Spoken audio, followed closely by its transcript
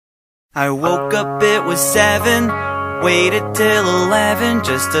I woke up, it was 7, waited till 11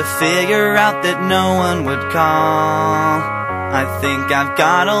 just to figure out that no one would call. I think I've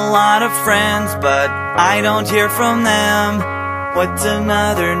got a lot of friends, but I don't hear from them. What's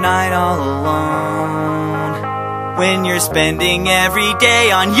another night all alone when you're spending every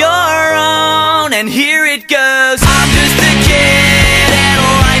day on your own? And here it goes.